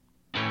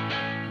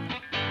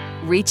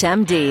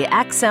ReachMD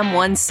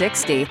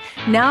XM160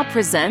 now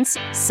presents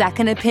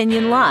Second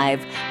Opinion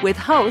Live with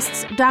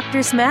hosts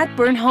Drs. Matt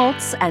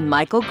Birnholz and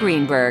Michael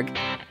Greenberg.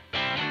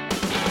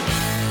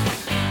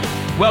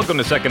 Welcome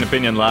to Second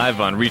Opinion Live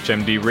on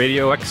ReachMD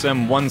Radio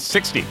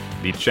XM160,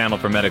 the channel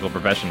for medical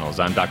professionals.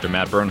 I'm Dr.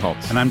 Matt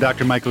Birnholz. And I'm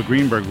Dr. Michael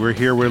Greenberg. We're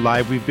here, we're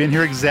live. We've been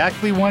here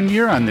exactly 1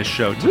 year on this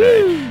show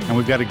today. Woo! And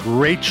we've got a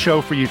great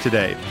show for you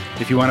today.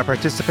 If you want to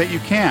participate, you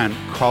can.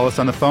 Call us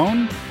on the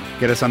phone,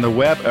 get us on the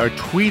web, or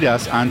tweet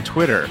us on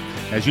Twitter.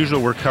 As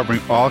usual, we're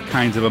covering all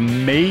kinds of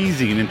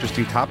amazing and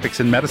interesting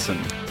topics in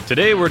medicine.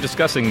 Today we're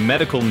discussing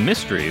medical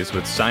mysteries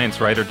with science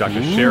writer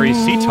Dr. Sherry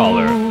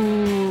Seetaller.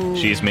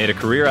 She's made a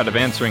career out of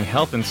answering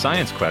health and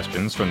science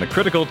questions, from the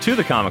critical to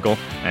the comical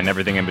and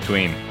everything in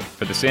between,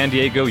 for the San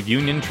Diego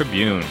Union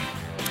Tribune.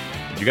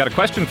 If you got a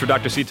question for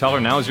Dr.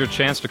 Seetaller, now is your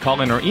chance to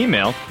call in or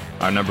email.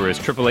 Our number is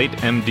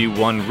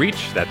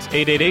 888-MD1-REACH. That's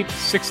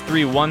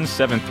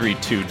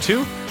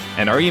 888-631-7322.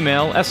 And our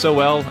email,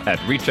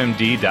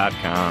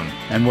 sol@reachmd.com.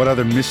 And what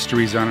other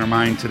mysteries are on our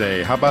mind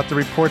today? How about the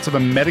reports of a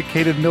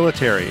medicated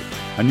military?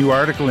 A new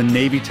article in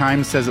Navy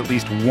Times says at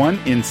least 1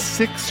 in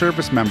 6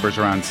 service members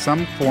are on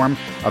some form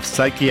of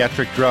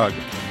psychiatric drug.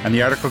 And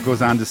the article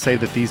goes on to say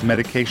that these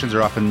medications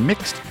are often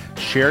mixed,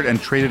 shared,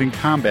 and traded in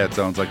combat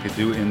zones like they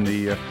do in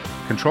the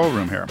control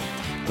room here.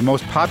 The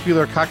most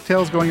popular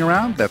cocktails going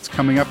around, that's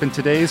coming up in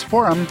today's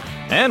forum.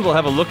 And we'll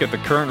have a look at the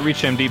current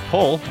ReachMD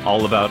poll,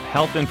 all about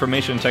health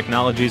information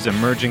technology's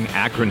emerging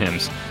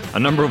acronyms, a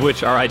number of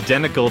which are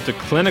identical to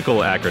clinical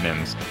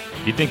acronyms.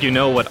 If you think you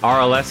know what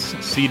RLS,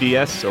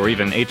 CDS, or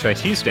even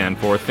HIT stand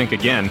for, think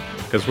again,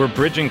 because we're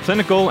bridging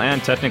clinical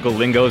and technical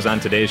lingos on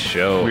today's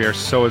show. We are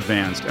so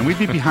advanced, and we'd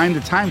be behind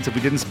the times if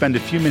we didn't spend a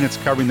few minutes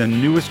covering the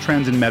newest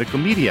trends in medical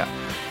media.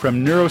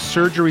 From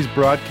neurosurgery's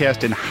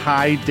broadcast in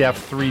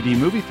high-def 3D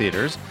movie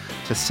theaters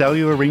to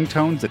cellular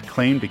ringtones that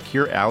claim to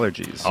cure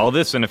allergies. All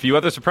this and a few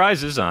other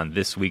surprises on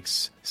this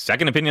week's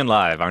Second Opinion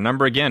Live. Our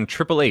number again,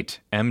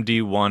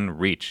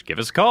 888-MD1-REACH. Give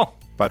us a call.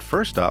 But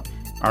first up,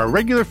 our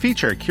regular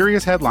feature,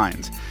 Curious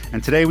Headlines.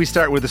 And today we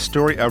start with the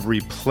story of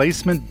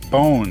replacement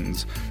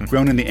bones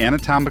grown in the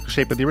anatomical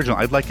shape of the original.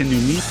 I'd like a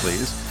new knee,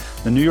 please.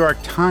 The New York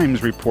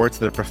Times reports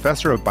that a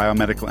professor of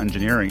biomedical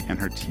engineering and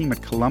her team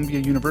at Columbia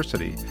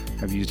University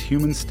have used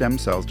human stem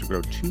cells to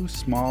grow 2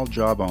 small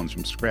jawbones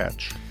from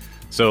scratch.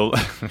 So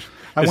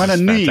I want a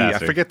knee.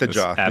 Fantastic. I forget the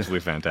jaw. Absolutely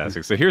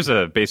fantastic. So here's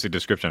a basic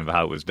description of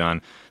how it was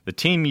done. The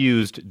team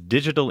used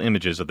digital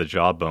images of the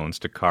jawbones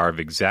to carve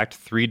exact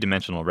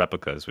 3-dimensional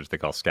replicas, which they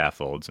call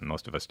scaffolds, and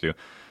most of us do,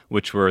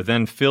 which were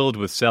then filled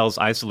with cells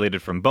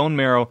isolated from bone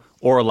marrow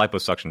or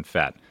liposuction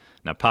fat.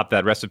 Now pop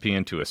that recipe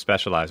into a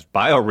specialized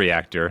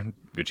bioreactor,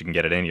 which you can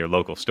get at any of your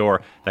local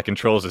store, that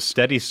controls a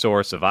steady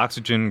source of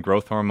oxygen,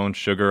 growth hormone,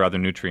 sugar, other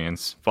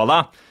nutrients.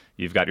 Voila!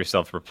 You've got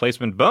yourself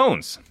replacement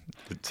bones.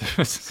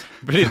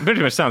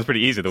 pretty much sounds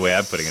pretty easy the way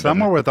I'm putting it.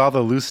 Somewhere with all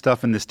the loose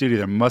stuff in the studio,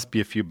 there must be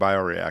a few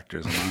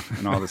bioreactors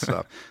and all this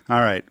stuff.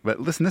 All right,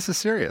 but listen, this is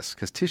serious,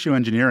 because tissue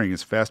engineering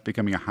is fast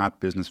becoming a hot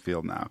business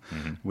field now,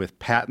 with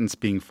patents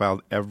being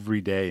filed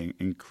every day,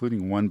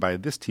 including one by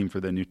this team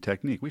for their new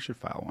technique. We should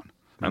file one.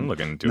 I'm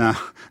looking into it.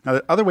 Now,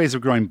 other ways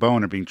of growing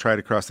bone are being tried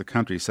across the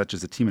country, such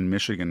as a team in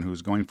Michigan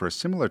who's going for a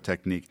similar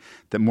technique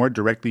that more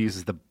directly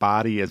uses the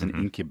body as an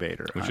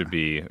incubator. Which would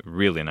be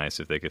really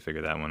nice if they could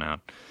figure that one out.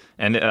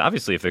 And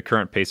obviously, if the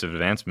current pace of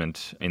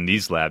advancement in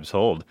these labs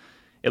hold,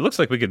 it looks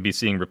like we could be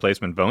seeing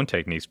replacement bone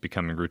techniques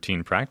becoming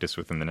routine practice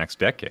within the next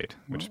decade,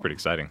 which is pretty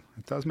exciting.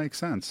 It does make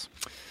sense.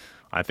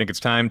 I think it's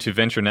time to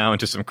venture now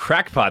into some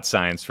crackpot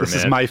science for a minute.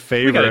 This is my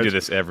favorite. We got to do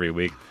this every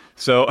week.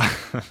 So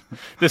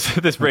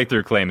this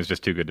breakthrough claim is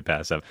just too good to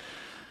pass up.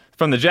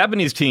 From the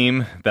Japanese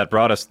team that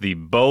brought us the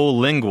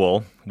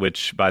Bolingual,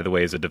 which, by the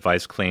way, is a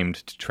device claimed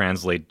to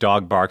translate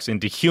dog barks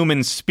into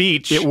human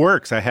speech. It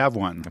works. I have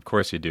one. Of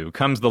course you do.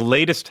 Comes the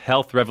latest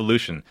health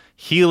revolution,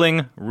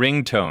 healing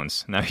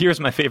ringtones. Now,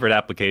 here's my favorite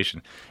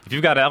application. If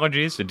you've got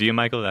allergies, do you,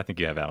 Michael? I think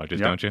you have allergies,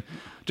 don't you?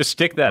 Just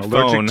stick that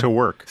phone. To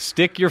work.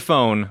 Stick your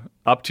phone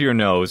up to your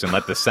nose and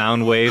let the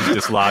sound waves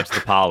dislodge the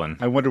pollen.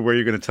 I wonder where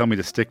you're going to tell me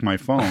to stick my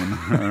phone.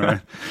 All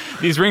right.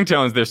 These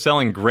ringtones, they're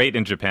selling great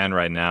in Japan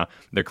right now.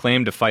 They're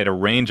claimed to fight a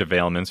range of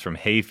ailments, from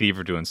hay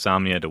fever to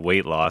insomnia to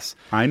weight loss.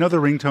 I know the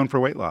ringtone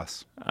for weight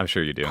loss. I'm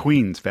sure you do.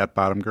 Queen's Fat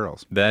Bottom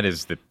Girls. That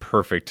is the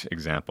perfect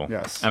example.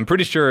 Yes. I'm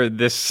pretty sure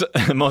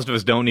most of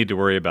us don't need to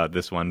worry about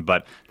this one,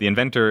 but the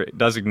inventor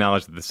does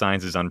acknowledge that the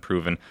science is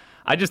unproven.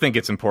 I just think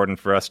it's important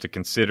for us to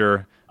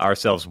consider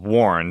ourselves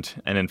warned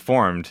and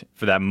informed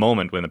for that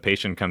moment when the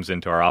patient comes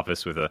into our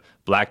office with a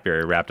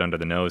BlackBerry wrapped under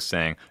the nose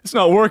saying, "It's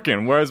not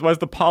working. Why is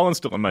the pollen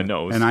still in my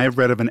nose?" And I have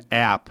read of an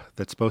app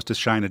that's supposed to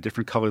shine a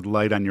different colored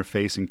light on your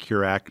face and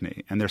cure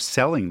acne. And they're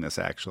selling this,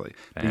 actually.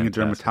 Fantastic. Being a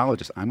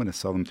dermatologist, I'm going to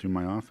sell them through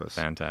my office.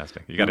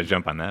 Fantastic. You got to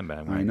jump on that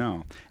bad boy. I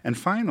know. And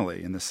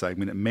finally, in this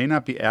segment, it may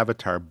not be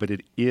Avatar, but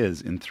it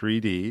is in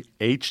 3D,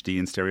 HD,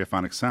 and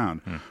stereophonic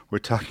sound. We're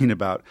talking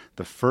about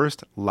the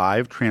first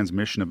live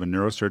transmission of a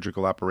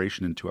neurosurgical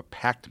operation in to a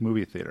packed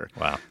movie theater.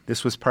 Wow.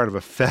 This was part of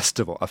a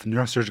festival, a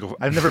neurosurgical.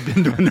 I've never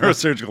been to a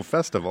neurosurgical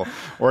festival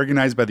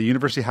organized by the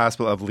University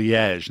Hospital of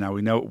Liège. Now,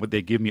 we know what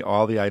they give me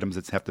all the items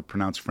that have to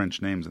pronounce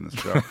French names in this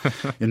show.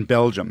 In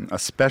Belgium, a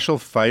special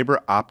fiber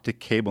optic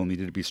cable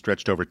needed to be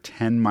stretched over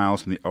 10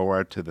 miles from the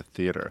OR to the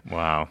theater.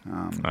 Wow.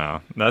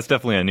 Wow. That's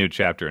definitely a new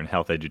chapter in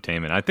health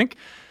edutainment. I think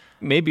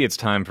maybe it's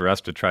time for us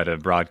to try to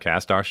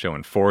broadcast our show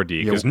in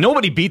 4D because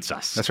nobody beats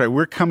us. That's right.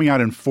 We're coming out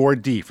in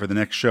 4D for the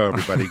next show,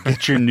 everybody.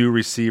 Get your new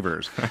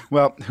receivers.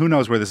 Well, who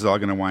knows where this is all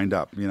going to wind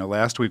up.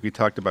 Last week we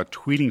talked about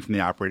tweeting from the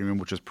operating room,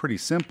 which was pretty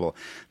simple.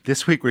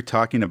 This week we're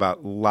talking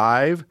about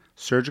live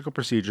surgical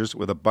procedures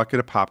with a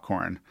bucket of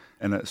popcorn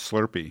and a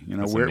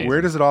Slurpee.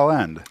 Where does it all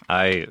end?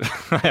 I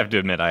have to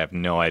admit I have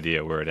no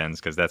idea where it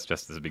ends because that's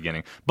just the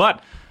beginning.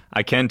 But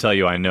I can tell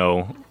you I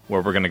know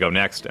where we're going to go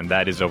next, and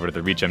that is over to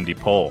the ReachMD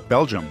poll.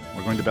 Belgium.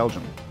 We're going to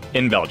Belgium.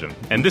 In Belgium.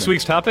 And this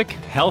week's topic,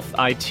 health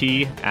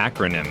IT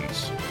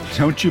acronyms.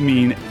 Don't you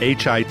mean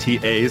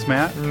HITAs,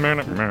 Matt?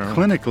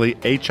 Clinically,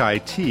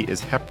 HIT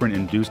is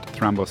heparin-induced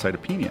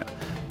thrombocytopenia.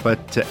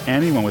 But to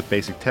anyone with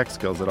basic tech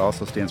skills, it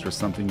also stands for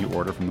something you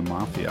order from the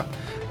mafia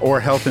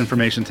or health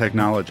information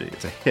technology.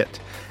 It's a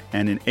HIT.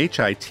 And in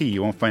HIT,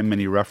 you won't find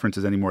many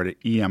references anymore to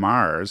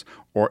EMRs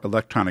or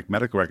electronic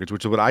medical records,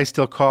 which is what I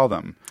still call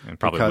them. And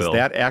probably because will.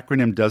 that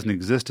acronym doesn't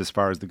exist as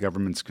far as the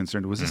government's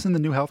concerned. Was this in the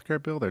new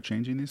healthcare bill? They're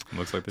changing these?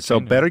 Looks like they're So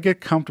changing. better get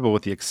comfortable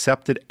with the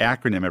accepted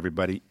acronym,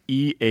 everybody,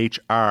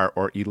 EHR,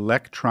 or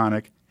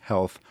Electronic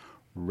Health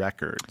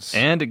Records.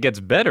 And it gets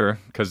better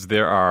because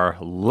there are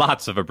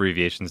lots of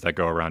abbreviations that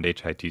go around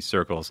HIT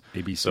circles.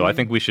 ABC. So I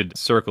think we should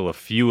circle a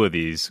few of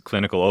these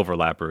clinical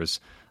overlappers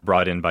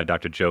brought in by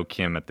Dr. Joe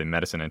Kim at the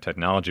Medicine and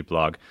Technology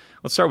blog.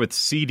 Let's start with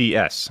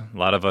CDS. A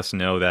lot of us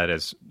know that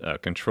as a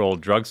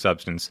controlled drug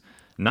substance.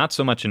 Not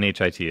so much in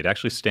HIT. It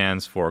actually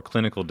stands for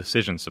Clinical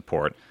Decision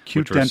Support.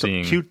 Cute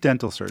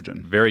dental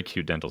surgeon. Very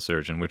cute dental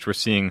surgeon, which we're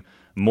seeing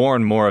more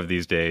and more of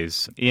these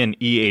days in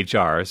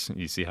EHRs.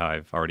 You see how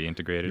I've already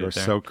integrated You're it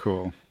there? so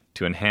cool.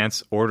 To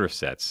enhance order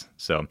sets.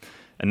 So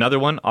another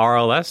one,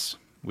 RLS,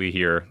 we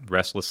hear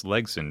restless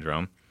leg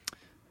syndrome.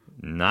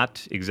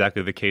 Not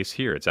exactly the case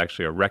here. It's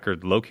actually a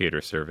record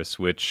locator service,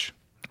 which,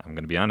 I'm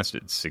going to be honest,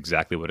 it's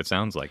exactly what it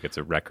sounds like. It's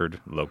a record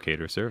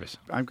locator service.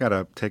 I've got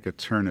to take a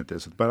turn at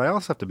this, but I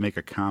also have to make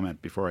a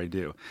comment before I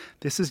do.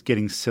 This is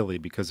getting silly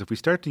because if we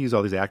start to use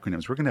all these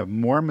acronyms, we're going to have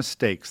more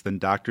mistakes than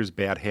doctors'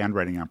 bad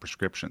handwriting on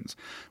prescriptions.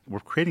 We're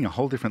creating a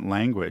whole different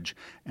language,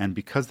 and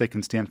because they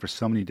can stand for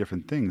so many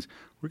different things,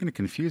 we're going to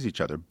confuse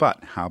each other.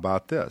 But how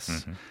about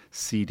this?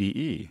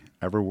 CDE.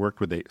 Ever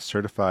worked with a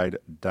certified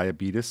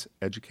diabetes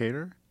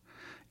educator?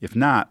 If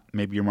not,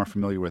 maybe you're more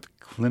familiar with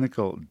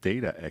clinical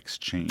data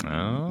exchange.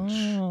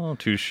 Oh,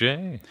 touche.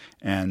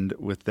 And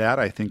with that,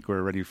 I think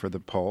we're ready for the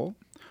poll.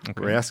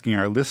 Okay. We're asking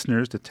our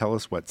listeners to tell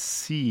us what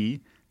CHI,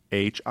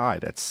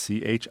 that's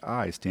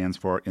CHI, stands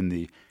for in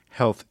the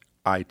health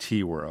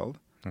IT world.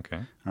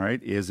 Okay. All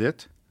right. Is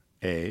it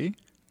A,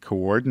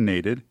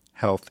 coordinated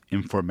health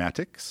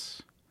informatics?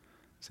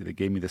 See, they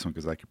gave me this one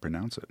because I could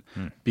pronounce it.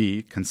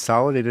 B,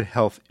 consolidated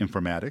health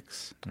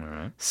informatics. All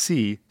right.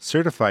 C,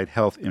 certified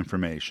health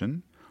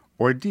information.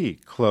 Or D,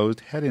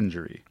 closed head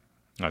injury.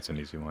 That's an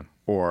easy one.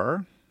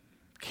 Or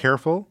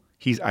careful,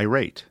 he's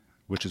irate,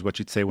 which is what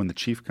you'd say when the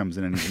chief comes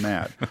in and he's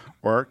mad.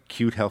 Or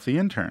cute, healthy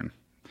intern.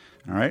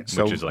 All right.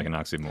 Which is like an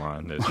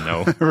oxymoron. There's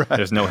no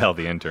there's no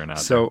healthy intern out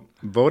there. So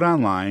vote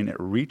online at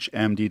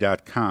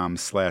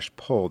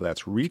reachmd.com/poll.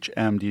 That's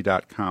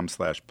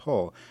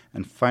reachmd.com/poll,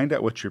 and find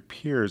out what your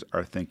peers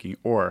are thinking.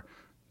 Or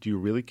do you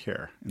really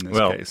care in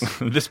this case?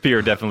 This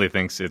peer definitely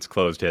thinks it's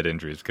closed head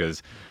injuries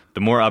because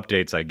the more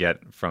updates I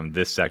get from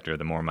this sector,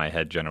 the more my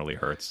head generally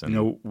hurts.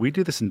 And we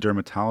do this in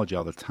dermatology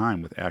all the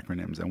time with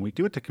acronyms, and we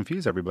do it to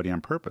confuse everybody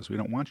on purpose. We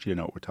don't want you to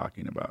know what we're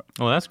talking about.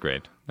 Well, that's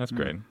great. That's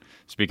great.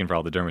 Speaking for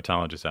all the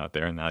dermatologists out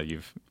there, now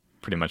you've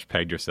pretty much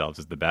pegged yourselves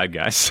as the bad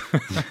guys.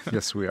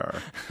 Yes, we are.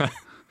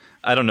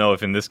 I don't know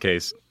if in this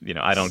case,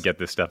 I don't get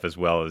this stuff as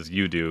well as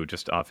you do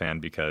just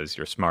offhand because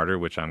you're smarter,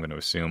 which I'm going to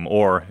assume,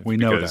 or we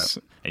know because,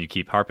 that. And you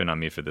keep harping on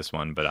me for this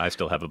one, but I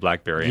still have a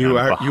BlackBerry. You and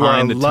are I'm a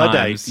behind the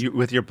Luddite. times.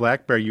 With your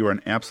BlackBerry, you are an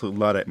absolute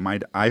Luddite. My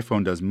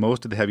iPhone does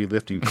most of the heavy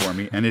lifting for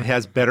me, and it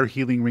has better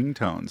healing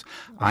ringtones.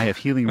 I have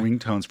healing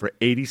ringtones for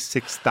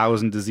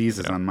 86,000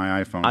 diseases on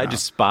my iPhone. I now.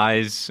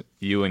 despise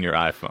you and your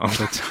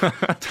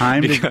iPhone.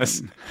 Time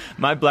because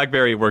my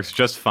BlackBerry works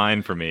just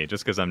fine for me,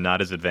 just because I'm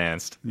not as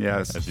advanced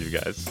Yes. as you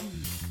guys.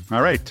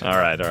 All right. All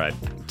right.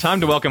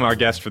 Time to welcome our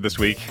guest for this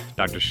week,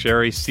 Dr.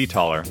 Sherry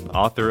Seetaller,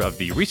 author of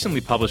the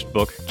recently published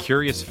book,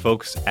 Curious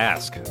Folks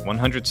Ask,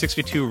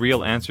 162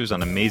 Real Answers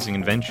on Amazing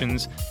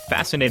Inventions,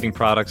 Fascinating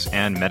Products,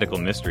 and Medical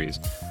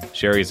Mysteries.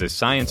 Sherry is a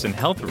science and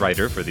health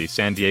writer for the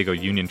San Diego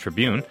Union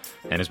Tribune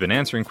and has been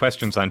answering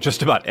questions on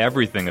just about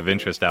everything of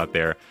interest out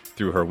there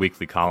through her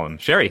weekly column.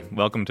 Sherry,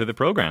 welcome to the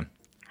program.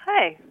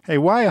 Hi. Hey,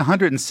 why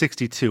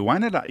 162? Why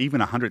not even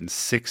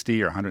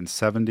 160 or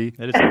 170?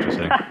 That is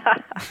interesting.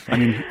 I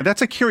mean,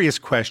 that's a curious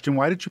question.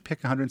 Why did you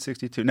pick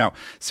 162? No,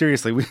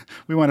 seriously,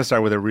 we want to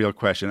start with a real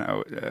question.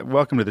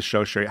 Welcome to the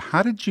show, Sherry.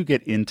 How did you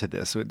get into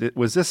this?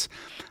 Was this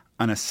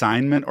an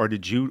assignment, or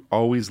did you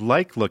always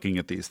like looking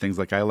at these things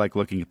like I like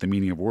looking at the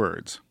meaning of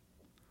words?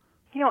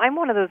 I'm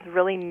one of those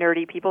really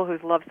nerdy people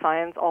who's loved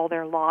science all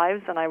their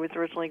lives, and I was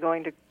originally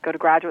going to go to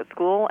graduate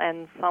school,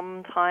 and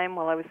sometime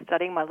while I was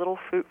studying my little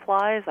fruit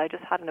flies, I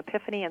just had an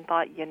epiphany and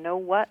thought, you know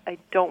what, I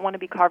don't want to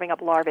be carving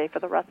up larvae for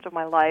the rest of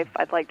my life.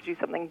 I'd like to do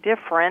something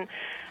different.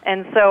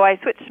 And so I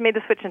made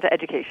the switch into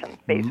education,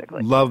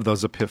 basically. Love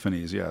those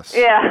epiphanies, yes.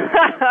 Yeah.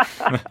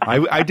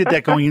 I did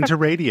that going into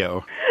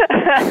radio.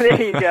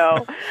 There you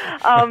go.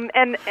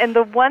 And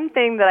the one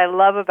thing that I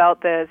love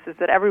about this is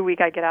that every week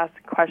I get asked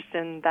a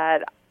question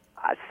that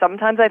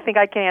sometimes I think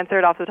I can answer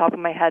it off the top of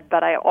my head,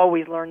 but I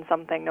always learn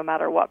something no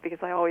matter what, because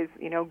I always,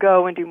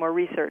 go and do more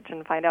research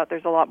and find out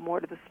there's a lot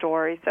more to the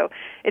story. So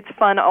it's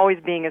fun always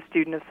being a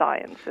student of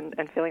science and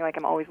feeling like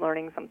I'm always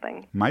learning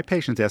something. My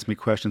patients ask me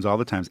questions all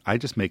the time. I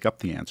just make up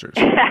the answers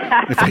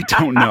if I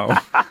don't know.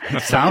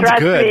 It sounds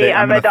Trust good. Me,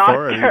 I'm a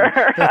authority.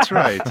 doctor. That's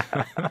right.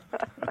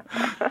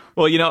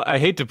 Well, I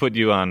hate to put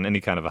you on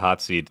any kind of a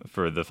hot seat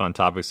for the fun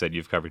topics that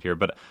you've covered here,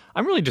 but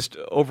I'm really just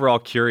overall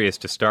curious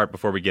to start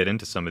before we get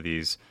into some of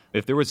these.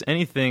 If there was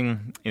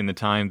anything in the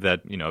time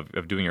that,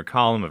 of doing your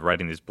column, of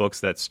writing these books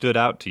that stood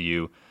out to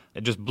you,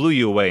 it just blew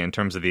you away in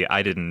terms of the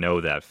I didn't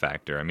know that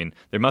factor. I mean,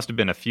 there must have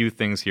been a few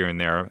things here and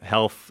there,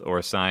 health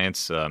or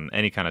science,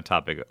 any kind of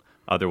topic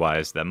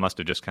otherwise, that must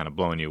have just kind of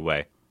blown you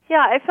away.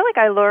 Yeah, I feel like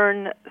I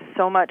learn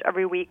so much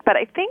every week, but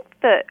I think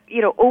that,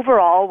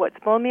 overall what's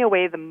blown me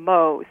away the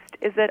most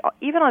is that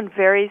even on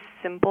very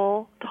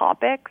simple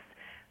topics,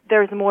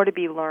 there's more to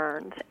be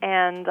learned.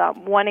 And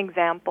one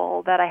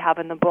example that I have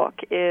in the book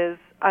is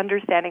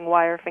understanding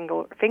why our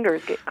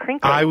fingers get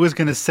crinkly. I was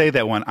going to say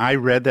that one. I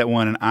read that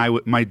one, and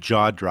my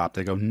jaw dropped.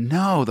 I go,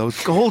 no, those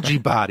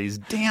Golgi bodies,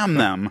 damn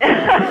them.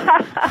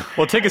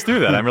 Well, take us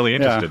through that. I'm really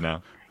interested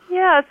now.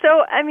 Yeah,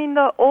 so,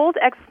 the old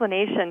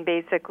explanation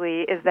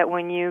basically is that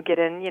when you get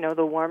in,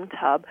 the warm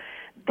tub,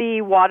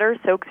 the water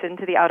soaks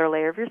into the outer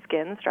layer of your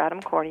skin,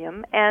 stratum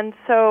corneum, and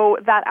so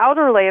that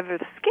outer layer of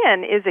the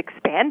skin is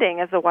expanding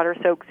as the water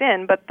soaks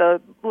in, but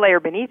the layer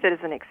beneath it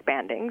isn't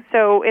expanding.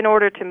 So in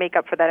order to make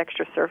up for that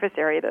extra surface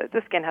area,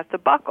 the skin has to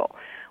buckle.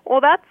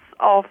 Well, that's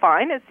all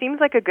fine. It seems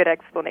like a good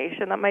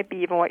explanation. That might be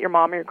even what your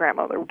mom or your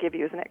grandmother will give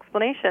you as an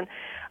explanation.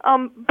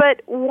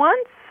 But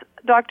once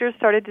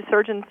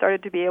surgeons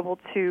started to be able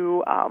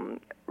to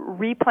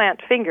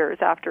replant fingers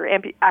after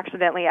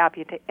accidentally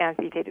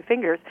amputated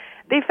fingers,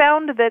 they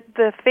found that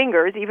the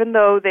fingers, even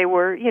though they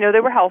were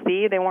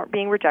healthy, they weren't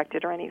being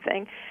rejected or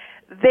anything,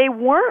 they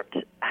weren't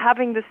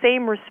having the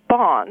same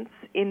response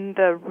in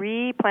the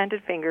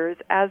replanted fingers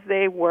as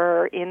they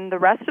were in the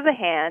rest of the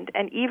hand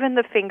and even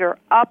the finger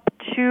up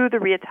to the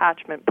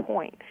reattachment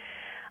point.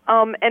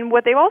 And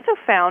what they also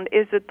found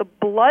is that the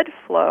blood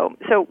flow,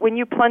 so when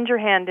you plunge your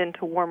hand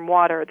into warm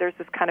water, there's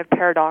this kind of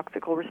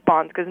paradoxical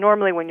response, because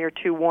normally when you're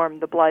too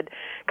warm, the blood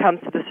comes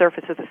to the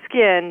surface of the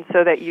skin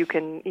so that you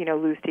can,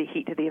 lose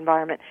heat to the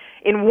environment.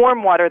 In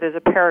warm water, there's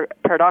a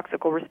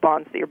paradoxical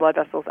response that your blood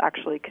vessels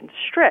actually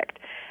constrict.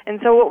 And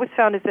so what was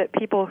found is that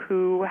people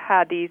who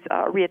had these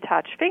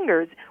reattached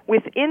fingers,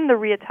 within the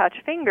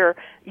reattached finger,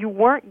 you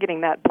weren't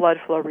getting that blood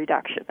flow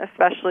reduction,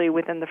 especially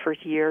within the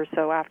first year or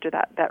so after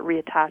that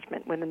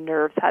reattachment, when the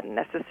nerves hadn't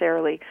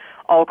necessarily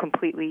all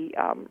completely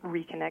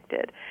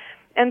reconnected.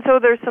 And so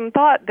there's some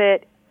thought that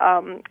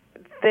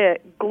the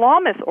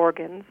glomus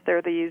organs,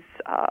 they're these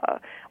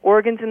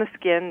organs in the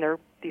skin, they're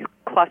these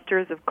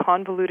clusters of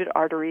convoluted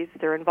arteries,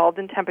 they're involved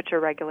in temperature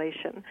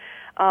regulation,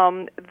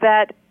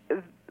 that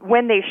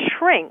when they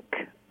shrink,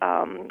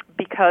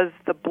 because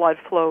the blood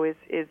flow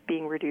is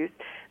being reduced,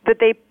 that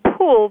they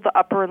pull the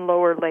upper and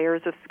lower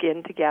layers of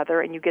skin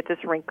together, and you get this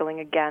wrinkling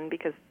again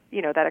because,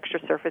 that extra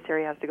surface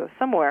area has to go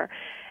somewhere.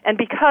 And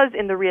because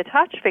in the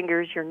reattached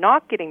fingers you're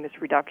not getting this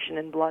reduction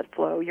in blood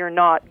flow, you're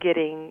not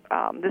getting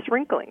this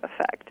wrinkling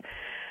effect.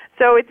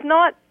 So it's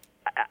not,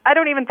 I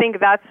don't even think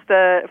that's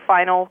the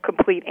final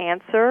complete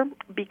answer,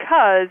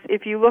 because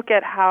if you look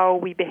at how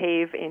we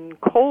behave in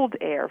cold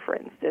air, for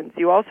instance,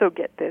 you also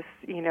get this,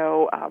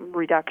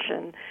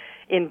 reduction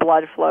in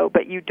blood flow,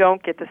 but you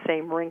don't get the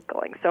same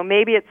wrinkling. So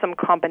maybe it's some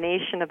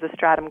combination of the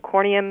stratum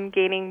corneum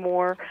gaining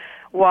more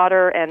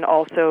water and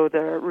also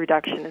the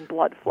reduction in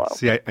blood flow.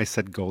 See, I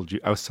said Golgi.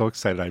 I was so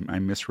excited. I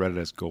misread it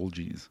as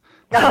Golgies.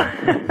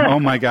 Oh,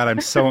 my God.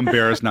 I'm so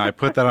embarrassed now. I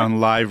put that on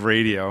live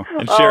radio.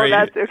 And Sherry,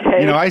 that's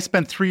okay. I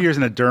spent 3 years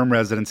in a derm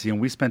residency, and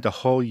we spent a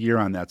whole year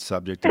on that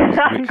subject.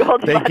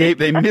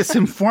 They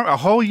misinformed a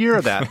whole year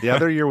of that. The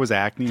other year was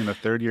acne, and the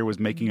third year was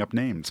making up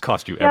names. It's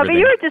cost you Yeah, everything. but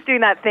you were just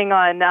doing that thing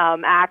on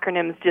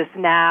acronyms just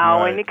now,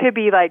 Right. and it could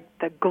be like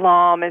the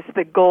glomus,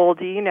 the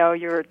Golgi.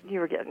 You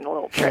were getting a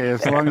little tricked. Hey,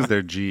 as long as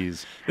they're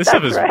G's. This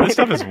stuff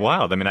is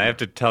wild. I mean, I have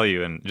to tell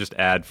you and just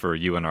add for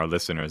you and our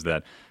listeners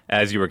that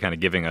as you were kind of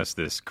giving us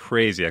this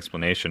crazy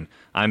explanation,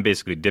 I'm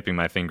basically dipping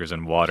my fingers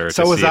in water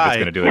So to was see if I. it's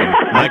going to do it. And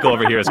Michael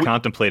over here is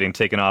contemplating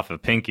taking off a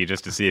pinky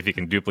just to see if he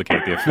can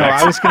duplicate the effects. No,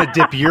 I was going to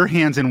dip your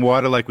hands in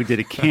water like we did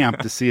at camp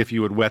to see if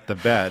you would wet the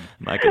bed.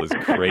 Michael is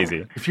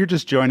crazy. If you're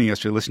just joining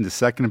us, you're listening to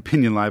Second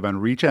Opinion Live on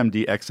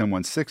ReachMD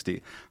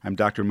XM160. I'm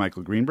Dr.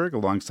 Michael Greenberg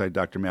alongside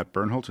Dr. Matt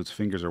Bernholtz, whose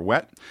fingers are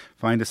wet.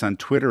 Find us on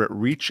Twitter at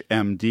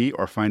ReachMD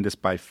or find us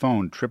by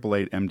phone,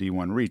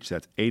 888-MD1-REACH.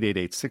 That's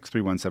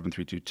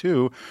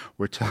 888-631-7322.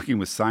 We're talking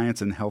with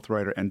science and health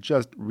writer and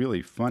just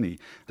really funny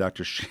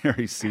Dr.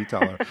 Sherry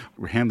Seataler.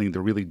 We're handling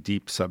the really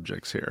deep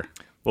subjects here.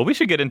 Well, we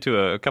should get into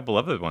a couple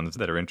other ones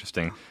that are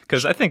interesting,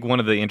 because I think one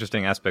of the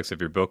interesting aspects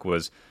of your book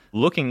was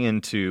looking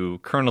into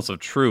kernels of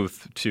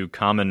truth to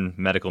common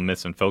medical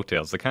myths and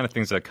folktales, the kind of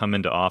things that come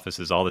into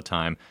offices all the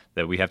time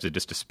that we have to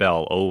just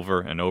dispel over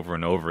and over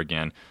and over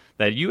again,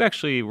 that you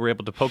actually were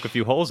able to poke a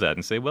few holes at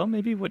and say, well,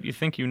 maybe what you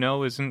think you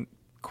know isn't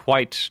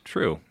quite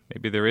true.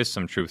 Maybe there is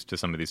some truth to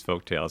some of these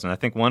folktales. And I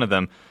think one of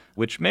them,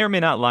 which may or may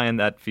not lie in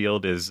that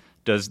field, is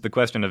does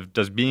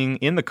being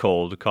in the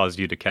cold cause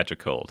you to catch a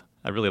cold?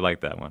 I really like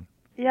that one.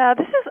 Yeah,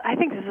 I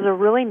think this is a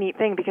really neat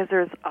thing because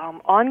there's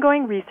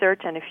ongoing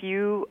research, and if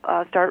you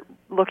start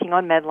looking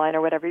on Medline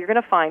or whatever, you're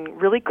going to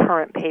find really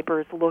current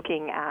papers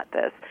looking at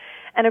this.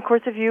 And of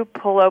course, if you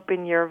pull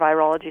open your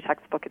virology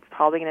textbook, it's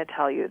probably going to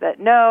tell you that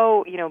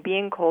no,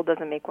 being cold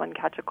doesn't make one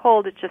catch a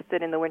cold. It's just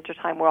that in the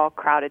wintertime we're all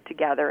crowded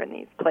together in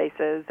these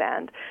places,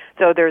 and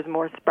so there's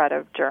more spread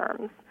of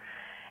germs.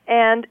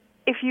 And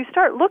if you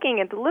start looking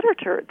at the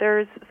literature,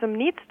 there's some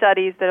neat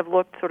studies that have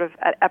looked sort of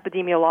at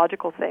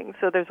epidemiological things.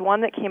 So there's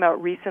one that came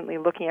out recently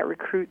looking at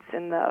recruits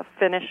in the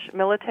Finnish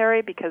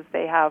military because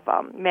they have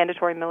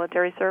mandatory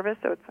military service,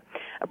 so it's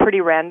a pretty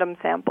random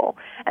sample.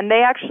 And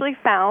they actually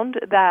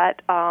found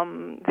that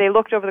they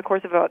looked over the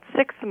course of about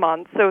 6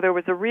 months, so there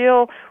was a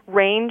real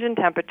range in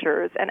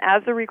temperatures, and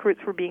as the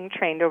recruits were being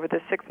trained over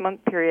the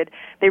 6-month period,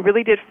 they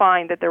really did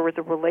find that there was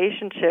a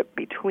relationship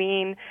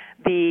between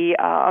the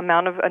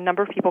a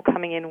number of people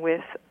coming in with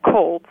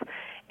colds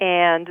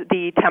and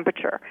the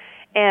temperature.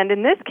 And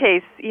in this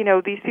case,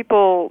 these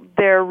people,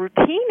 their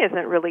routine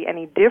isn't really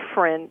any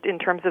different in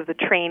terms of the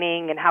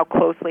training and how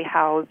closely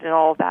housed and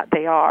all of that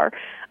they are.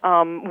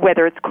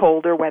 Whether it's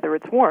cold or whether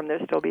it's warm,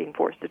 they're still being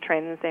forced to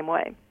train in the same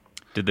way.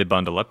 Did they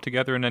bundle up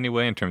together in any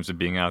way in terms of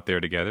being out there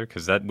together?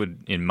 Because that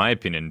would, in my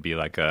opinion, be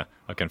like a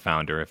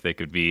confounder. If they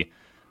could be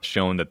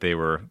shown that they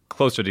were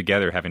closer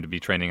together having to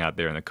be training out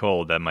there in the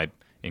cold, that might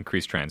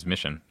increase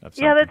transmission of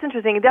something. Yeah, that's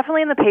interesting.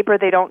 Definitely in the paper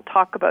they don't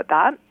talk about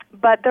that.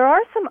 But there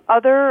are some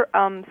other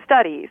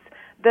studies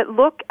that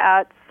look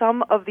at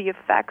some of the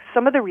effects,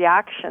 some of the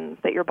reactions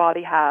that your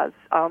body has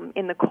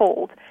in the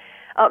cold.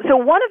 So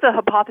one of the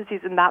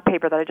hypotheses in that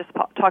paper that I just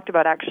talked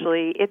about,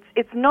 actually,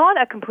 it's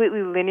not a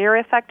completely linear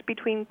effect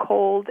between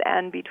cold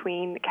and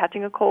between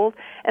catching a cold.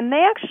 And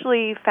they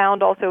actually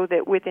found also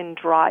that within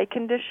dry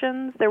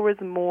conditions there was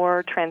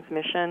more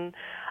transmission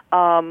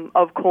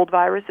of cold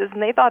viruses,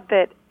 and they thought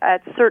that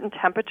at certain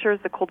temperatures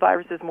the cold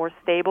virus is more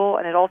stable,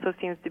 and it also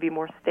seems to be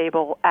more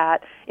stable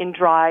in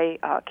dry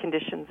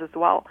conditions as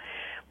well.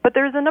 But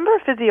there's a number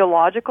of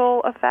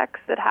physiological effects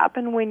that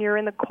happen when you're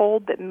in the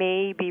cold that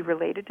may be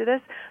related to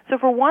this. So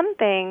for one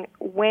thing,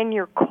 when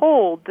you're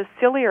cold, the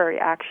ciliary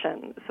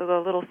action, so the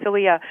little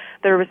cilia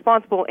that are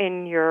responsible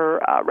in your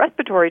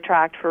respiratory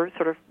tract for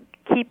sort of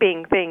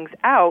keeping things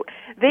out,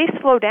 they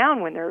slow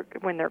down when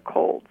they're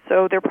cold.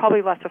 So they're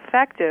probably less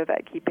effective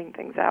at keeping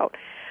things out.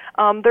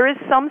 There is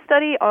some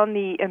study on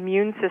the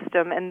immune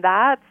system, and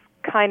that's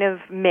kind of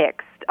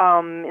mixed.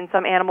 In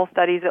some animal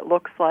studies, it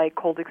looks like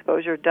cold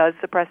exposure does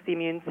suppress the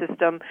immune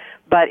system,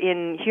 but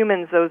in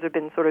humans, those have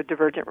been sort of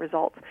divergent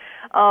results.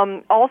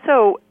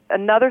 Also,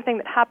 another thing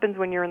that happens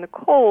when you're in the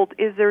cold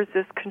is there's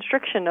this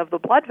constriction of the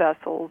blood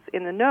vessels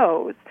in the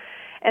nose.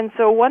 And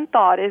so one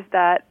thought is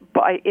that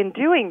in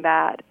doing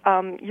that,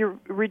 you're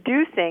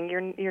reducing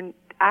your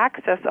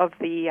access of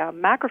the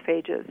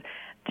macrophages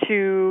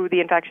to the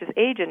infectious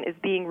agent is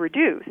being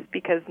reduced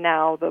because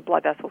now the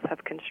blood vessels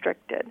have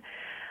constricted.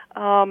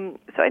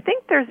 So I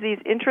think there's these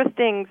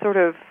interesting sort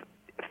of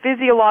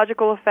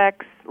physiological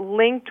effects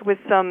linked with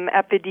some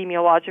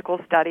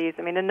epidemiological studies.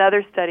 I mean,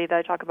 another study that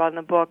I talk about in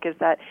the book is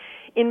that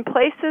in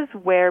places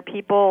where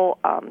people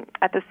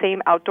at the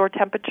same outdoor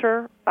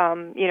temperature,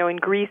 in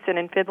Greece and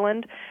in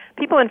Finland,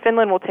 people in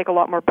Finland will take a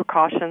lot more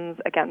precautions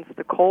against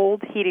the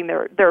cold. Heating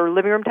their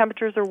living room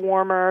temperatures are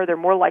warmer. They're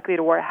more likely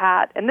to wear a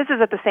hat. And this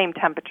is at the same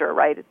temperature,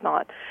 right? It's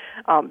not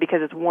because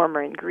it's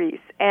warmer in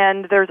Greece.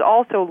 And there's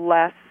also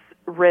less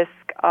risk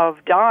of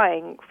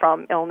dying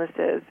from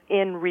illnesses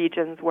in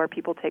regions where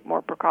people take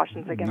more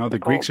precautions against No, the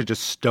cold. Greeks are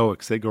just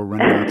stoics. They go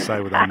running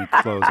outside without any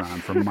clothes on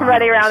for miles.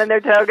 Running around in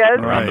their togas.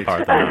 Right.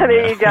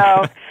 There you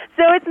go.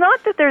 So it's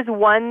not that there's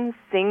one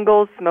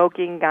single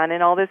smoking gun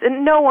in all this.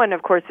 And no one,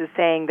 of course, is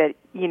saying that,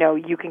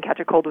 you can catch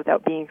a cold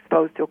without being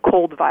exposed to a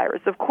cold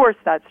virus. Of course,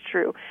 that's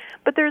true.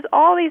 But there's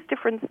all these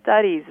different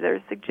studies that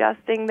are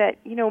suggesting that,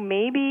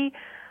 maybe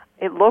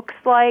It looks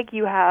like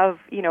you have,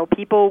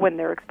 people when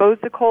they're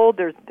exposed to cold,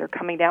 they're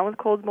coming down with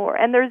colds more.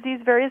 And there's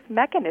these various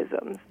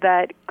mechanisms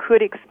that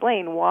could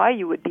explain why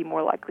you would be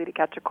more likely to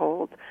catch a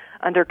cold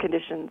under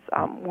conditions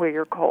where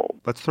you're cold.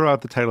 Let's throw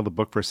out the title of the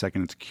book for a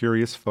second. It's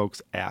Curious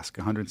Folks Ask,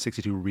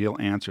 162 Real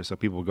Answers. So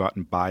people will go out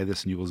and buy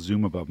this, and you will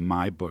zoom above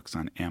my books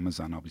on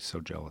Amazon. I'll be so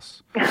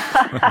jealous.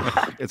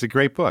 It's a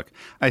great book.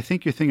 I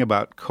think your thing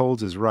about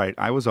colds is right.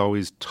 I was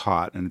always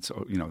taught, and it's,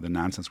 the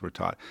nonsense we're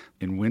taught,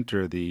 in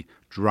winter, the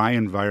dry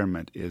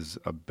environment is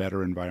a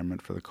better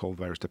environment for the cold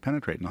virus to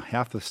penetrate. Now,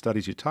 half the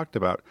studies you talked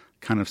about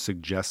kind of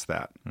suggest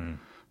that.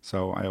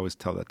 So I always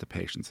tell that to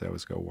patients. I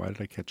always go, why did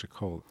I catch a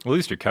cold? Well, at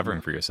least you're covering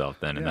for yourself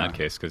then in that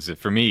case, because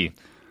for me,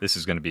 this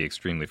is going to be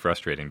extremely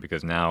frustrating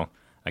because now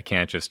I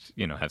can't just,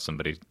 have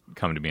somebody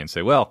come to me and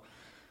say, well,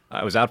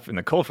 I was out in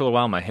the cold for a little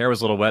while, my hair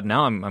was a little wet,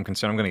 now I'm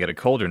concerned I'm going to get a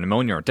cold or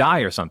pneumonia or die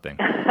or something.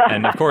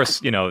 And of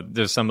course,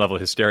 there's some level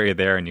of hysteria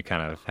there and you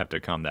kind of have to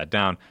calm that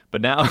down.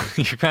 But now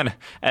you kind of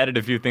added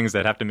a few things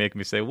that have to make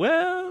me say,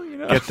 well,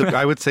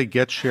 I would say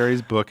get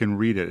Sherry's book and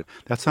read it.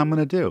 That's what I'm going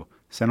to do.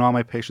 Send all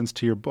my patients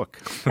to your book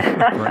for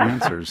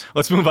answers.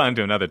 Let's move on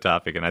to another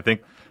topic, and I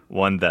think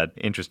one that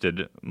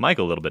interested Mike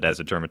a little bit as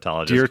a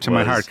dermatologist. Dear to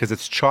my heart, because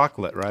it's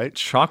chocolate, right?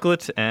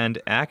 Chocolate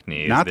and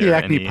acne. Not the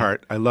acne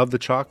part. I love the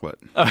chocolate.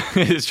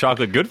 Is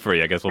chocolate good for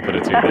you? I guess we'll put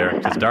it to you there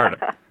to start.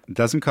 It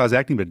doesn't cause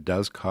acne, but it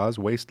does cause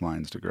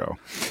waistlines to grow.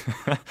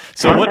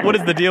 So what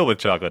is the deal with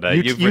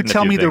chocolate? You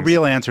tell me the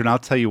real answer, and I'll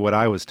tell you what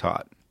I was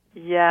taught.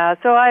 Yeah,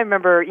 so I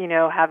remember,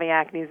 having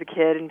acne as a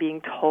kid and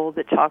being told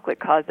that chocolate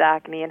caused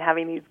acne and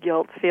having these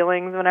guilt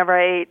feelings whenever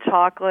I ate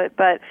chocolate,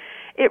 but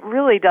it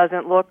really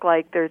doesn't look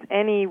like there's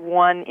any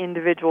one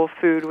individual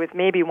food, with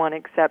maybe one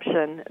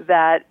exception,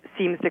 that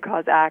seems to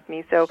cause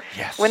acne. So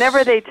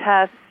whenever they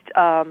test,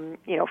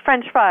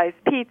 French fries,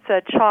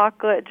 pizza,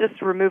 chocolate,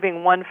 just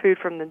removing one food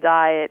from the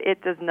diet,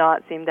 it does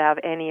not seem to have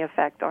any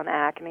effect on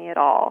acne at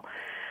all.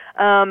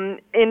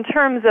 In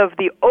terms of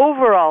the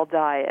overall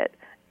diet,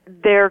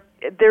 there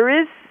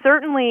is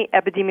certainly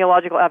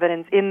epidemiological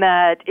evidence in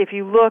that if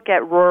you look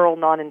at rural,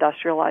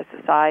 non-industrialized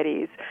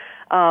societies,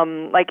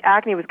 like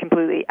acne was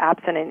completely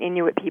absent in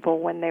Inuit people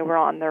when they were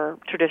on their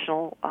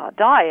traditional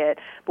diet,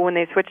 but when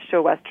they switched to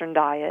a Western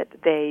diet,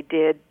 they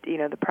did,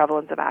 the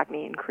prevalence of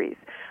acne increase.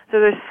 So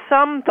there's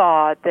some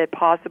thought that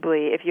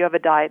possibly if you have a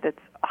diet that's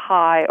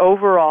high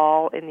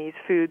overall in these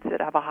foods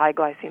that have a high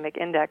glycemic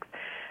index,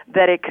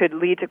 that it could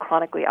lead to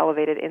chronically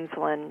elevated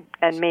insulin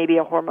and maybe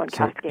a hormone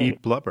cascade.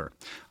 Eat blubber.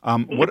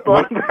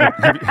 Blubber.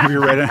 Have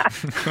you read it?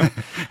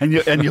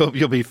 and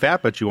you'll be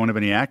fat, but you won't have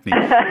any acne.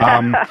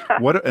 And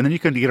then you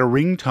can get a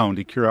ringtone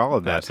to cure all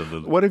of that.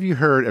 Absolutely. What have you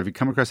heard? Have you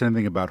come across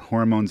anything about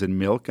hormones in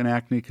milk and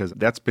acne? Because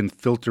that's been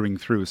filtering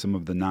through some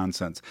of the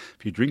nonsense.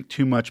 If you drink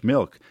too much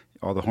milk,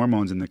 all the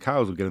hormones in the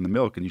cows will get in the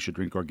milk, and you should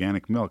drink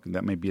organic milk. And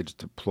that may be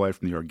just a ploy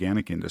from the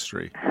organic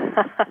industry.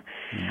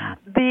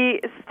 The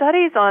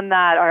studies on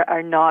that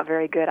are not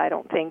very good, I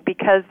don't think,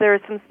 because there are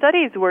some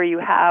studies where you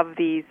have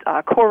these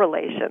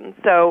correlations.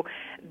 So,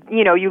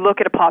 you look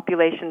at a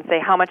population, say,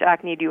 how much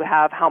acne do you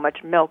have, how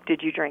much milk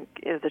did you drink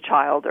as a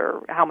child,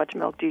 or how much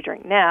milk do you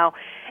drink now?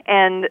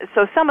 And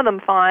so some of them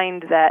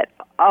find that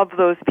of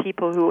those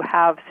people who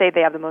say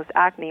they have the most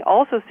acne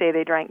also say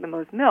they drank the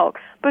most milk.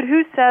 But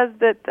who says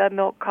that the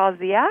milk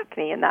caused the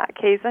acne in that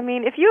case? I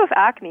mean, if you have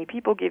acne,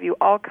 people give you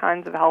all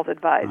kinds of health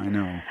advice. I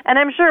know. And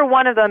I'm sure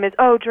one of them is,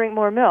 drink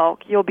more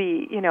milk, you'll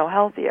be,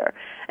 healthier.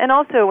 And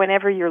also,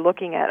 whenever you're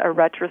looking at a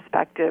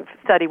retrospective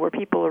study where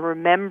people are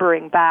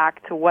remembering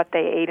back to what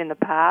they ate in the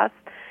past,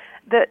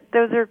 that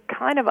those are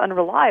kind of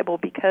unreliable,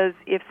 because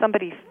if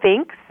somebody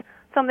thinks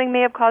something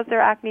may have caused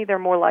their acne, they're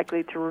more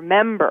likely to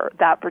remember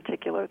that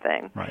particular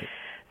thing. Right.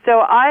 So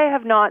I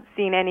have not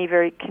seen any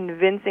very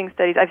convincing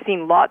studies. I've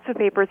seen lots of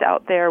papers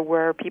out there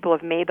where people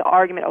have made the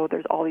argument,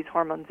 there's all these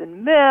hormones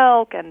in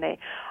milk, and they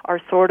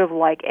are sort of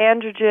like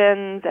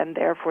androgens, and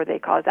therefore they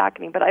cause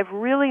acne. But I've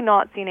really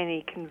not seen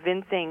any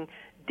convincing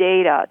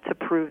data to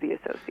prove the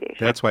association.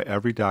 That's why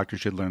every doctor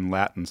should learn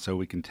Latin, so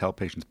we can tell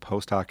patients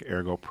post hoc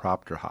ergo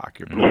propter hoc.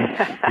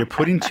 You're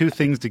putting two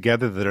things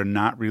together that are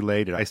not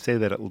related. I say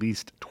that at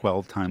least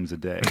 12 times a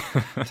day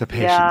to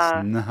patients.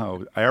 Yeah.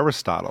 No,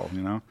 Aristotle,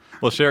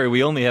 Well, Sherry,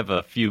 we only have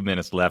a few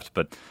minutes left,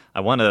 but I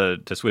want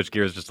to switch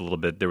gears just a little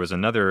bit. There was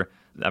another,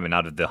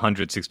 out of the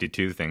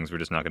 162 things, we're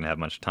just not going to have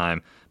much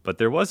time, but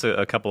there was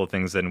a couple of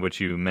things in which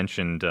you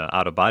mentioned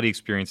out-of-body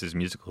experiences,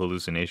 musical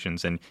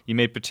hallucinations, and you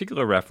made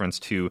particular reference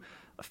to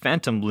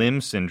phantom limb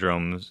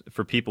syndromes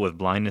for people with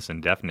blindness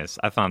and deafness.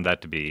 I found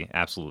that to be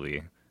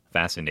absolutely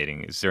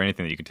fascinating. Is there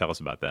anything that you can tell us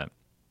about that?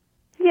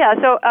 Yeah,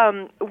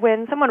 so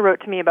when someone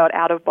wrote to me about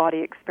out-of-body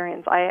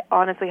experience, I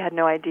honestly had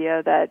no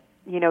idea that,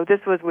 this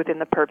was within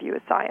the purview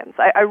of science.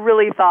 I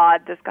really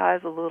thought this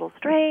guy's a little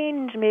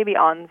strange, maybe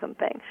on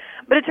something.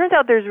 But it turns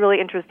out there's really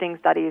interesting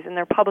studies, and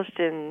they're published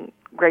in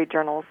great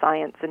journals,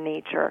 Science and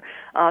Nature.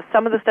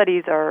 Some of the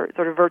studies are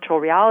sort of virtual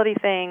reality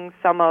things.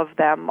 Some of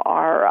them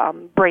are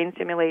brain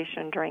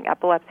stimulation during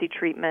epilepsy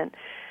treatment.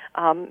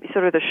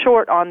 sort of the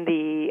short on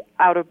the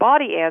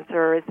out-of-body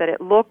answer is that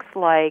it looks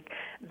like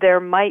there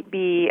might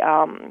be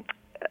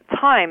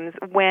times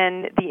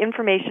when the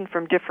information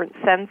from different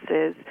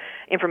senses,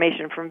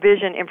 information from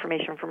vision,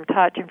 information from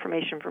touch,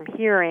 information from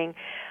hearing,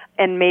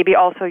 and maybe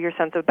also your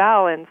sense of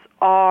balance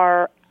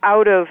are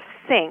out of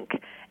sync,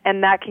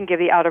 and that can give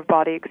the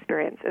out-of-body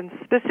experience. And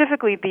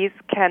specifically,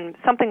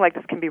 something like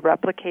this can be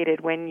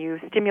replicated when you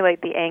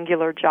stimulate the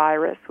angular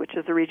gyrus, which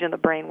is the region of the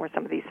brain where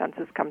some of these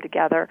senses come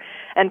together.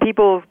 And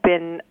people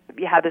have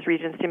had this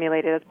region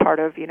stimulated as part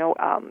of,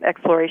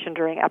 exploration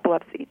during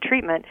epilepsy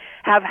treatment,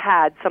 have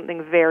had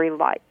something very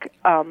like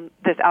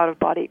this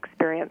out-of-body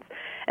experience.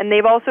 And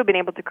they've also been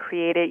able to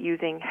create it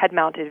using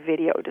head-mounted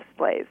video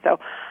displays. So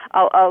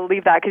I'll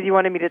leave that because you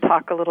wanted me to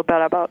talk a little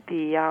bit about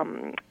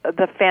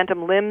the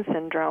phantom limb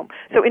syndrome.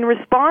 So in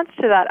response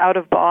to that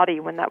out-of-body,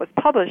 when that was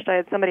published, I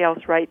had somebody else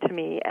write to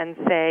me and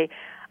say,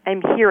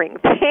 I'm hearing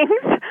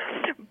things.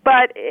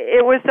 But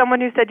it was someone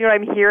who said,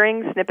 I'm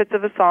hearing snippets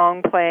of a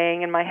song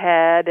playing in my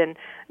head and,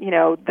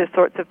 this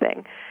sorts of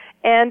thing.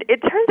 And it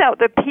turns out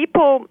that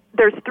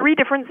there's three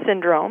different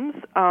syndromes.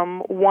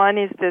 One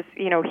is this,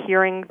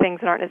 hearing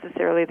things that aren't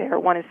necessarily there.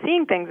 One is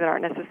seeing things that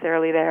aren't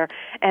necessarily there.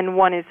 And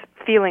one is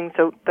feeling,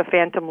 so the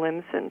phantom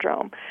limb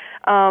syndrome.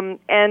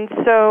 And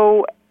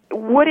so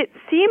what it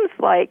seems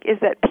like is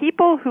that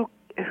people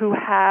who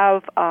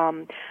have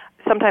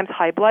sometimes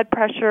high blood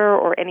pressure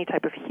or any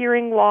type of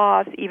hearing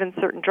loss, even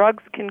certain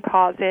drugs can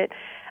cause it,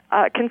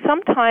 can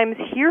sometimes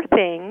hear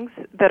things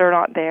that are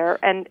not there,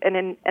 and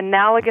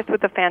analogous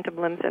with the phantom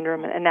limb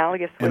syndrome,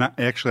 analogous with... And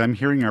actually, I'm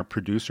hearing our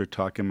producer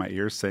talk in my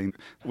ear saying,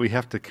 we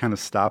have to kind of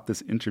stop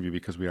this interview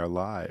because we are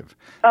live.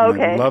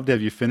 Okay. I'd love to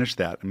have you finish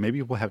that, and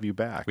maybe we'll have you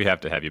back. We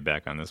have to have you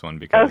back on this one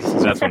because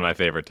that's one of my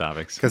favorite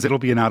topics. Because it'll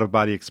be an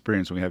out-of-body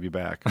experience when we have you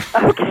back.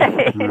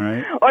 Okay. All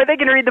right. Or they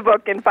can read the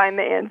book and find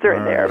the answer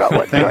in there about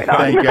what's going on.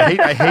 Thank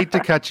you. I hate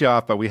to cut you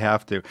off, but we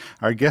have to.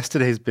 Our guest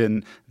today has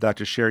been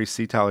Dr. Sherry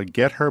Seethaler.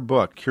 Get her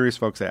book, Curious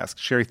Folks Ask.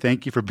 Sherry,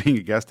 thank you for being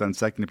a guest on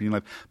Second Opinion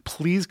Live.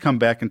 Please come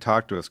back and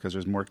talk to us because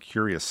there's more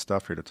curious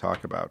stuff here to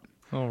talk about.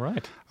 All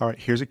right.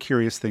 Here's a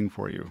curious thing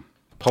for you.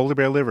 Polar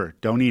bear liver,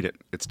 don't eat it.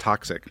 It's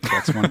toxic.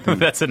 That's one thing.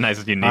 That's a nice,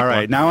 unique one. All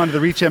right, now on to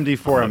the ReachMD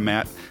Forum,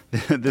 Matt.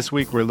 This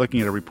week we're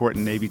looking at a report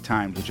in Navy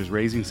Times which is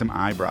raising some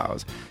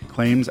eyebrows.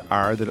 Claims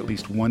are that at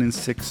least 1 in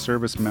 6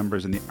 service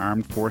members in the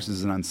armed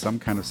forces are on some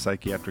kind of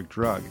psychiatric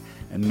drug,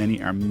 and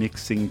many are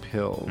mixing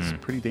pills.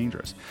 Pretty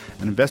dangerous.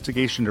 An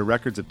investigation into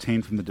records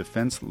obtained from the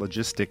Defense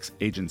Logistics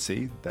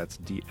Agency, that's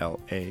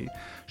DLA,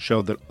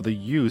 showed that the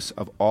use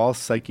of all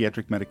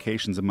psychiatric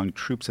medications among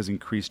troops has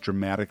increased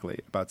dramatically,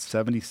 about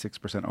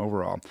 76%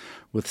 overall,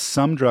 with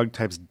some drug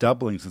types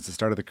doubling since the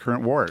start of the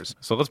current wars.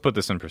 So let's put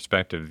this in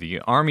perspective. The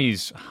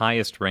Army's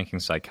highest-ranking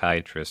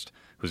psychiatrist,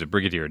 who's a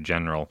brigadier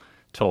general,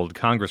 told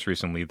Congress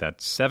recently that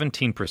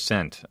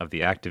 17% of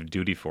the active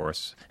duty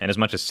force and as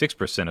much as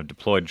 6% of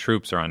deployed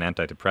troops are on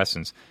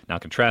antidepressants. Now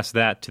contrast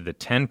that to the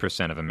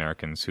 10% of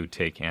Americans who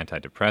take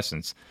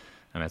antidepressants,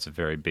 and that's a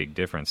very big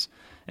difference.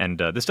 And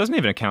this doesn't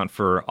even account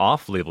for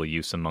off-label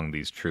use among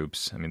these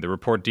troops. I mean, the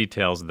report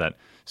details that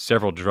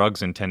several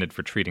drugs intended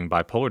for treating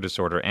bipolar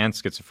disorder and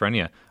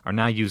schizophrenia are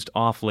now used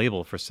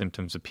off-label for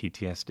symptoms of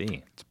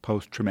PTSD. It's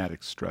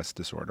post-traumatic stress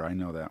disorder. I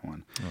know that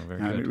one. Oh,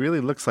 very good. It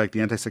really looks like the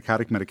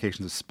antipsychotic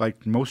medications have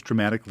spiked most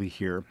dramatically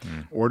here.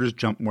 Orders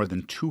jumped more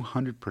than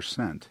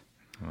 200%.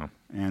 Wow.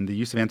 And the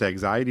use of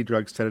anti-anxiety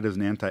drugs, sedatives,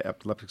 and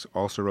anti-epileptics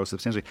also rose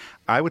substantially.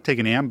 I would take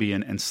an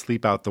Ambien and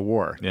sleep out the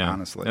war,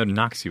 honestly. It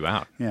knocks you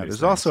out. Yeah,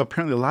 there's also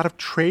apparently a lot of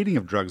trading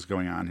of drugs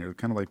going on here,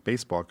 kind of like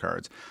baseball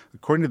cards.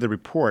 According to the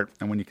report,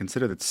 and when you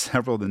consider that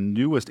several of the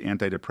newest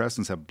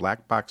antidepressants have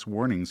black box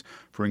warnings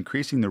for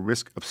increasing the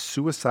risk of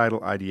suicidal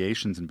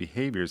ideations and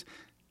behaviors,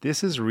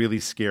 this is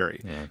really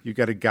scary. Yeah. You've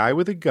got a guy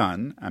with a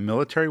gun, a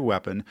military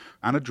weapon,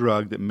 on a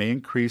drug that may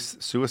increase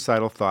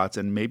suicidal thoughts,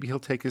 and maybe he'll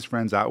take his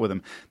friends out with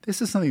him.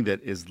 This is something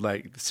that is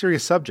like a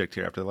serious subject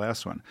here after the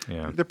last one.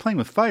 Yeah. They're playing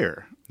with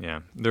fire. Yeah.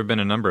 There have been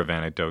a number of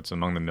anecdotes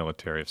among the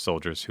military of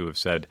soldiers who have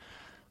said,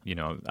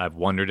 I've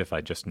wondered if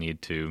I just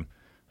need to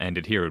end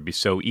it here. It would be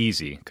so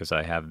easy because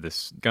I have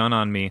this gun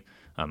on me.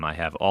 I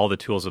have all the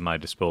tools at my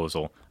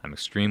disposal. I'm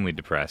extremely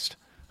depressed,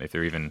 if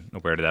they're even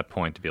aware to that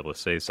point to be able to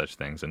say such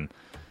things. And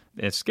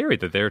it's scary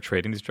that they're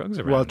trading these drugs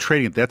around. Well,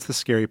 trading, that's the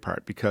scary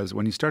part, because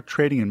when you start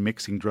trading and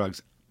mixing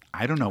drugs,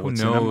 I don't know what's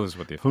in them. Who knows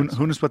what the effects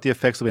Who knows what the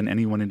effects will be on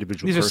any one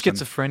individual These person. are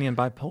schizophrenia and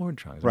bipolar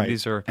drugs. Right.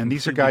 These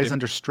are guys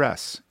under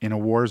stress in a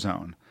war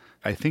zone.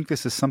 I think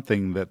this is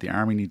something that the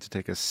Army needs to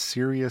take a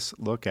serious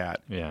look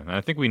at. Yeah, and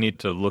I think we need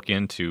to look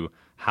into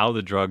how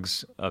the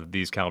drugs of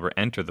these caliber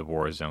enter the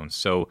war zone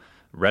so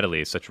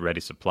readily, such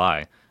ready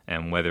supply,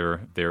 and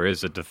whether there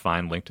is a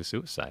defined link to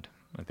suicide.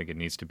 I think it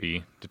needs to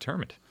be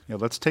determined. Yeah,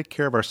 let's take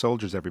care of our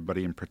soldiers,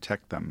 everybody, and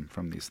protect them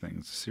from these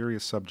things.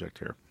 Serious subject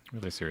here.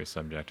 Really serious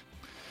subject.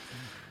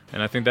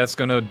 And I think that's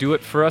going to do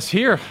it for us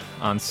here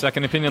on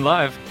Second Opinion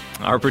Live.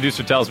 Our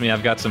producer tells me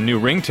I've got some new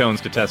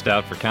ringtones to test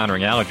out for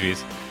countering allergies.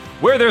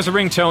 Where there's a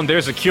ringtone,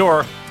 there's a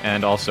cure,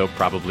 and also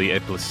probably a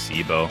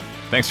placebo.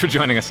 Thanks for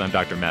joining us. I'm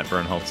Dr. Matt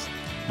Birnholz.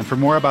 And for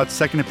more about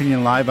Second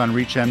Opinion Live on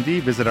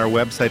ReachMD, visit our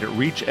website at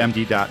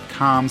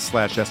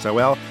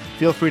reachmd.com/SOL.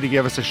 Feel free to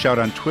give us a shout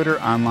on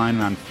Twitter, online,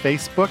 and on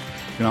Facebook.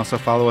 You can also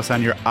follow us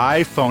on your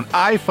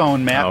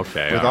iPhone, Matt,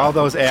 with all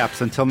those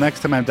apps. Until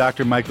next time, I'm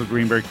Dr. Michael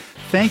Greenberg.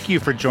 Thank you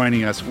for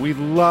joining us. We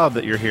love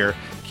that you're here.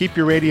 Keep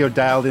your radio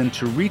dialed in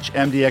to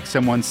ReachMD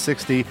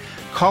XM160.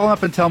 Call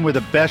up and tell them we're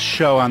the best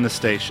show on the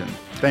station.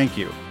 Thank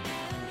you.